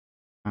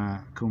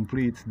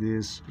complete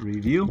this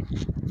review.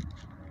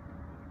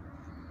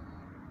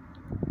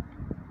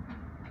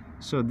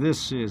 So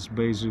this is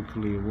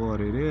basically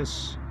what it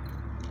is.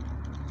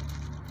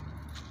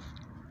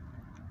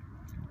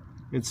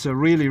 It's a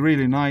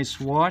really nice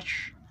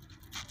watch,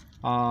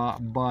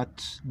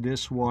 but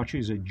this watch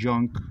is a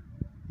junk,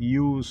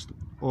 used,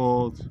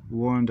 old,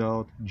 worn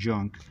out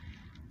junk.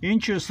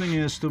 Interesting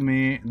is to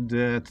me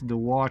that the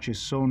watch is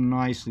so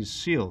nicely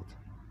sealed.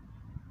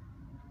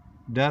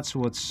 That's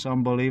what's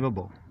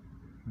unbelievable,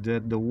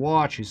 that the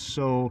watch is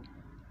so,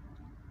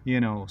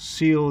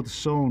 sealed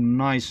so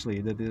nicely,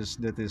 that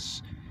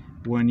is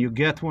when you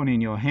get one in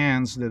your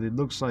hands, that it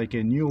looks like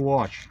a new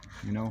watch,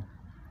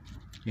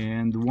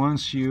 and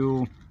once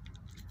you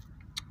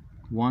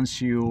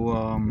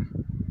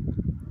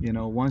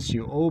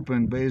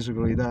open,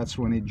 basically that's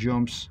when it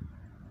jumps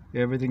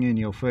everything in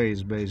your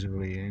face,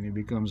 basically, and it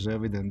becomes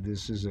evident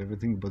this is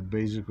everything but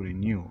basically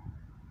new,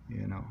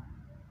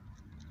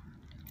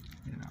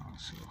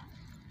 so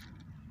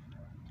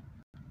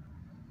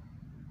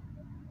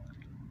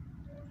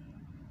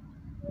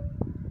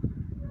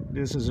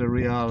this is a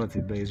reality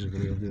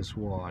basically of this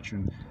watch.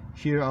 And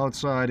here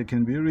outside it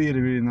can be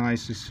really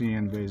nice to see,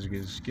 and basically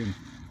it's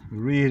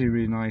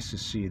really nice to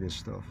see this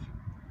stuff.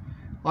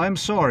 I'm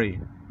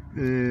sorry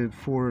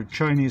for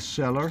Chinese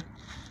seller,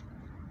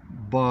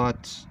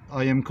 but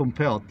I am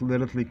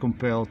literally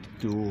compelled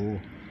to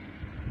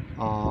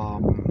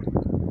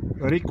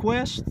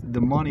request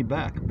the money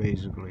back,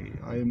 basically.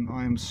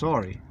 I'm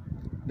sorry.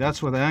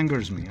 That's what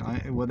angers me.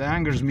 What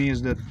angers me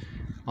is that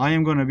I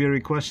am going to be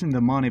requesting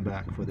the money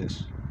back for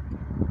this.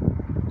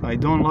 I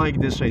don't like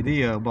this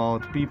idea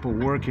about people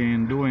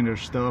working, doing their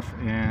stuff,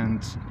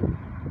 and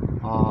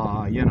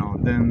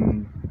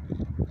then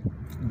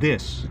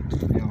this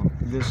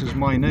is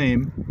my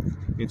name.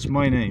 It's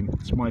my name.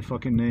 It's my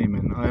fucking name,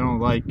 and I don't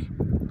like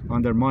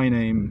under my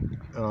name,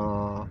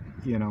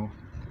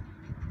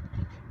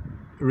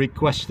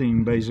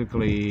 requesting,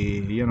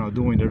 basically,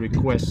 doing the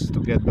requests to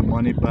get the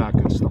money back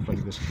and stuff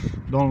like this.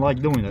 Don't like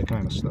doing that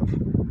kind of stuff,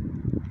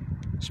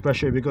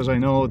 especially because I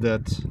know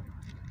that,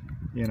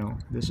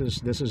 this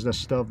is the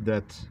stuff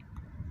that,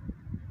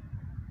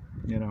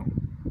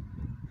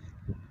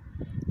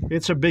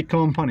 it's a big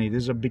company.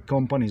 These are big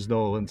companies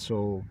though, and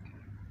so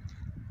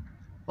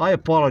I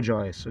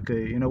apologize.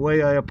 Okay, in a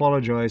way I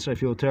apologize. I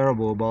feel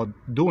terrible about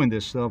doing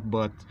this stuff,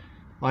 but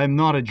I'm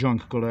not a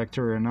junk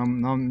collector, and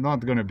I'm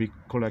not gonna be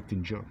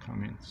collecting junk. I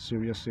mean,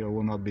 seriously, I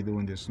will not be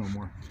doing this no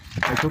more.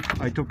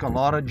 I took a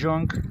lot of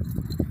junk,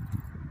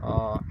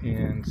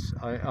 and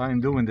I'm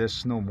doing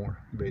this no more,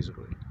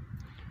 basically.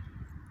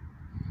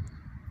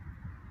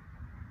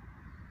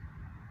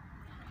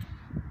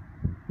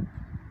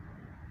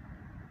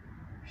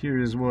 Here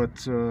is what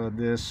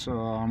this.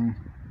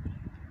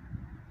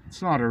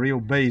 It's not a real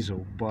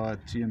bezel, but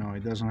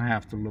it doesn't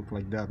have to look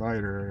like that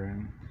either.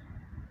 And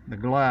the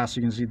glass,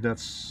 you can see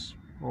that's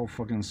all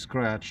fucking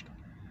scratched.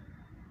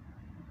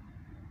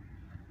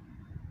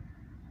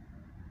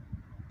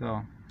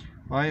 So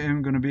I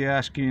am going to be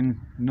asking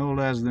no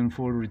less than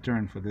full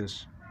return for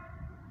this.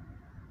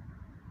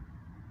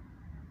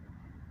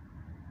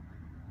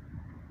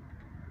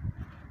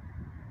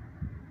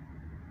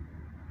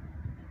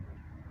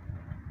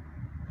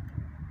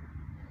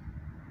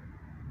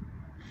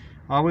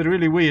 I would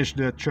really wish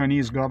that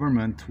Chinese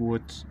government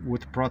would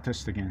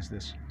protest against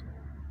this.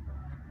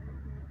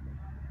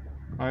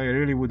 I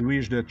really would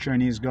wish that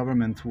Chinese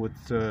government would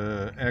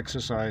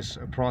exercise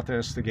a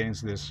protest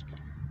against this,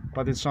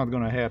 but it's not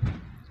going to happen.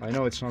 I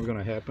know it's not going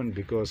to happen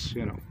because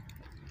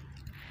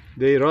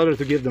they rather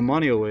to give the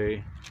money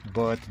away,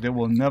 but they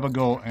will never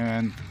go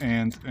and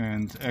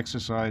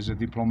exercise a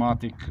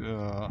diplomatic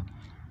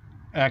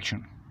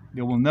action.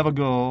 They will never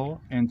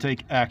go and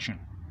take action.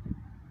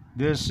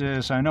 This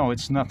is, I know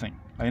it's nothing.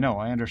 I know,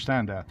 I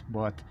understand that,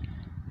 but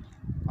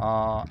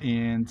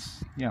and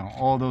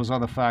all those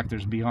other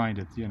factors behind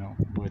it,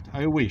 but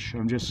I wish,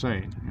 I'm just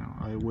saying,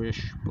 I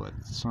wish, but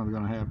it's not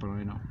gonna happen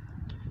right now.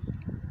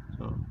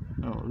 So,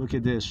 oh, look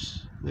at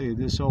this. Look at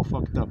this, all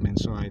fucked up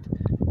inside.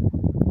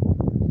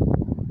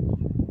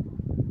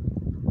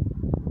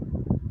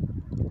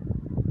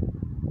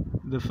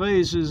 The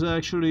face is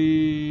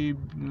actually,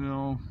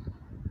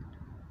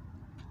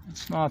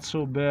 it's not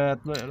so bad.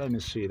 Let me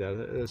see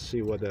that. Let's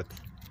see what that.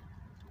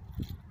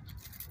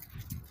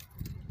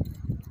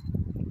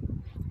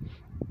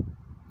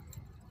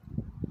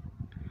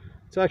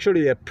 It's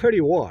actually a pretty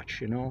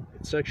watch,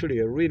 It's actually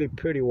a really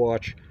pretty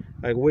watch.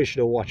 I wish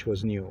the watch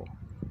was new.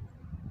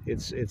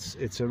 It's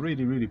a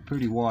really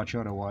pretty watch.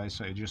 Otherwise,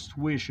 I just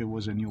wish it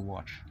was a new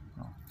watch.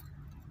 So,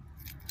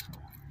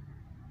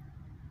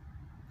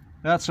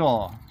 that's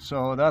all.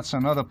 So that's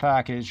another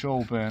package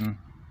open.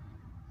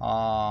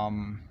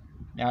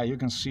 Yeah, you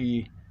can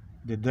see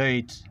the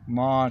date,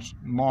 March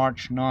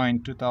 9,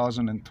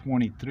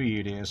 2023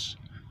 it is.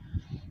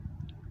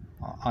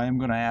 I am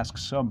gonna ask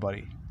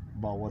somebody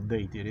about what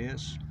date it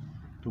is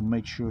to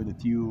make sure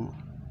that you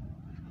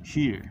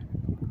hear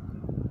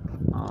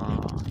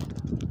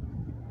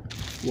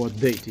what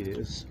date it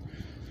is.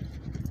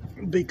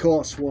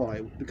 Because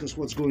why? Because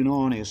what's going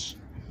on is,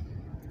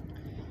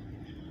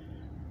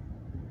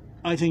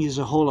 I think there's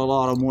a whole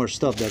lot of more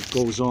stuff that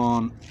goes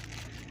on.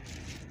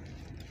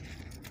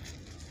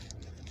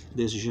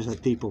 This is just a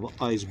tip of an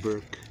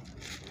iceberg.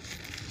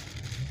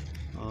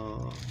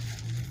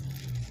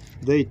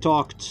 They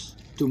talked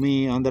to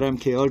me under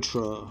MK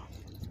Ultra.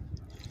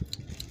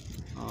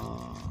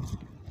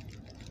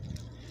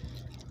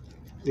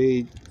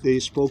 They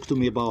spoke to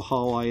me about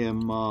how I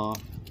am,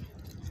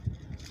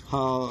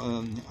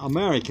 how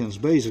Americans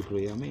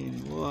basically. I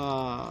mean,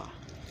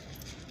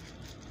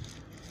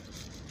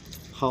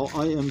 how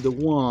I am the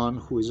one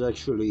who is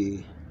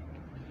actually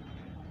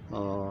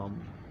how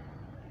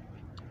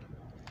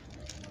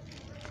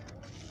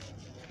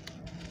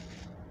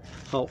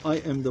I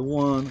am the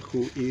one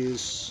who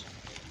is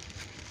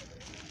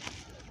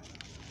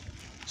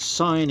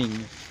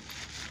signing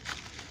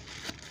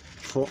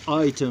for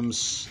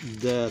items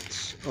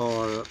that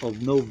are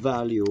of no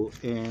value,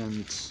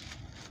 and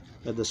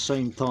at the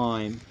same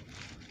time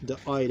the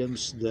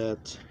items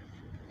that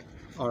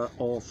are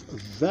of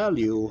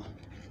value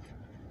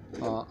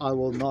I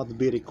will not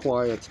be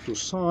required to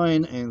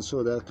sign. And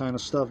so that kind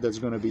of stuff that's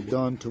going to be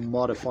done to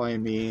modify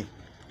me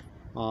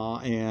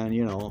and,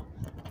 you know,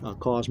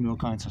 cause me all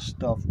kinds of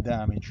stuff,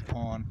 damage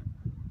on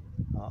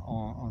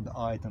the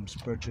items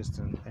purchased,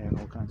 and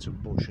all kinds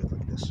of bullshit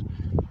like this.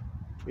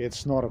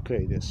 It's not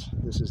okay. This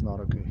is not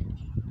okay.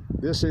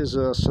 This is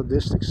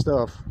sadistic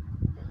stuff.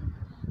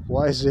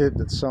 Why is it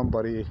that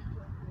somebody...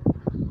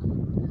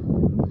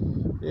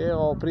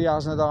 Evo,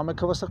 prijazne dame,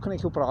 kaj vas lahko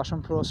nekaj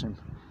vprašam, prosim?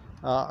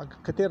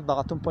 Kater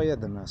datum pa je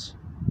danes?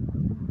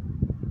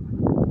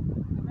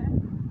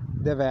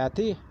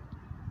 9.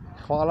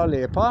 Hvala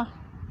lepa.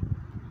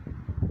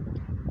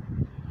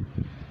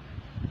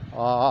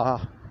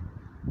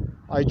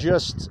 I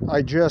just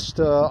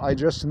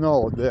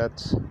know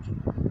that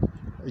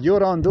you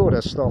don't do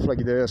this stuff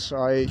like this.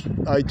 I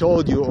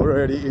told you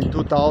already in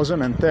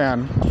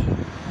 2010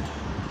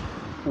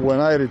 when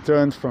I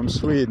returned from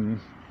Sweden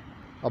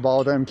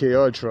about MK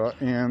Ultra,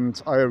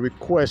 and I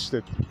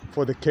requested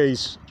for the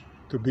case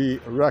to be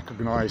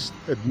recognized,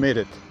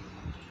 admitted,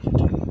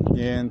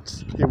 and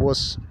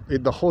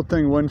the whole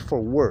thing went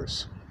for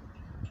worse.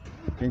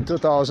 In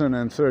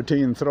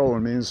 2013,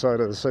 throwing me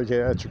inside of the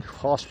psychiatric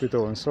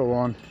hospital and so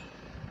on.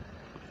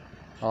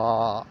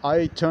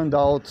 I turned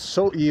out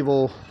so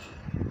evil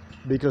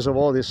because of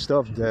all this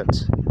stuff that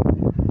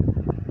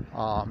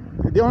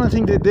the only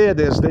thing they did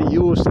is they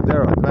used to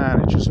their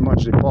advantage as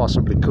much as they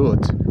possibly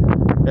could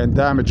and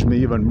damaged me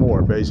even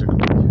more, basically.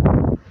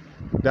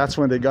 That's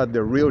when they got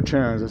their real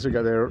chance, they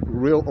got their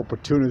real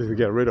opportunity to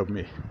get rid of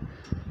me.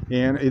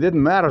 And it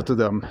didn't matter to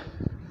them.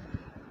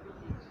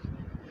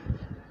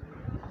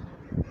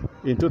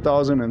 In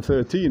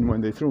 2013,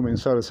 when they threw me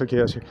inside the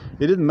psychiatric,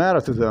 it didn't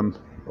matter to them.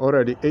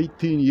 Already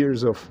 18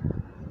 years of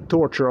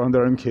torture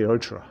under MK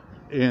Ultra,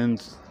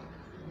 and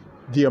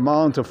the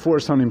amount of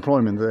forced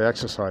unemployment they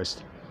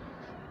exercised,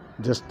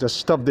 just the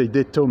stuff they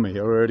did to me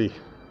already,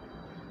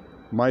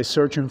 my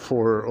searching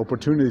for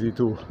opportunity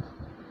to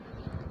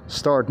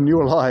start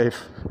new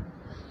life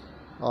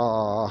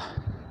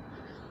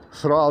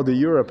throughout the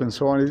Europe and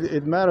so on,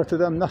 it mattered to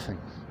them nothing.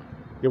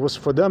 It was,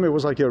 for them, it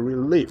was like a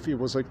relief. It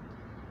was like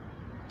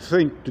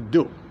thing to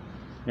do.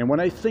 And when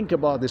I think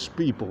about these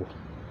people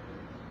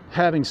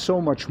having so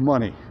much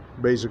money,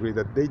 basically,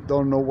 that they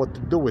don't know what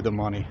to do with the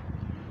money,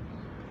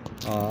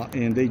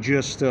 and they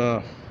just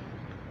will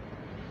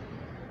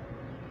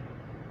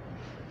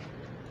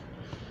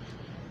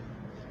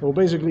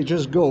basically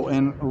just go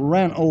and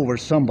run over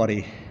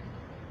somebody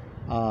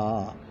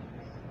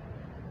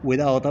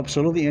without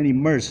absolutely any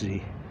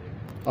mercy,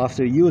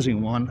 after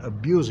using one,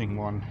 abusing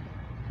one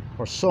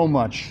for so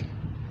much,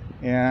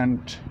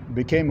 and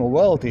became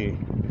wealthy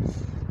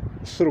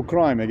through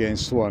crime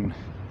against one.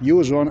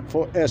 Use one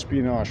for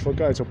espionage, for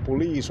kinds of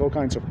police, all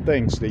kinds of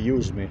things they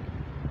use me.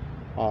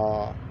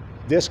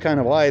 This kind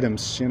of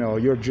items, you know,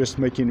 you're just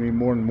making me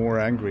more and more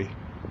angry.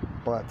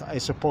 But I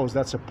suppose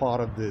that's a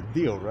part of the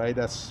deal, right?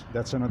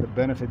 That's another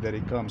benefit that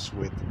it comes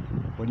with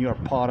when you're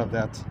part of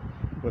that,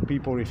 what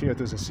people refer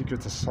to as a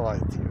secret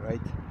society,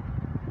 right?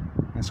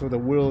 And so the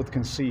world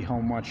can see how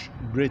much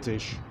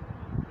British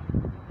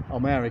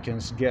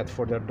Americans get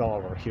for their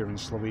dollar here in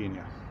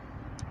Slovenia.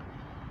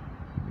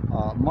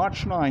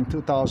 March 9,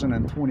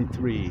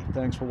 2023.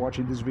 Thanks for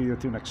watching this video.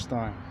 Till next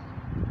time.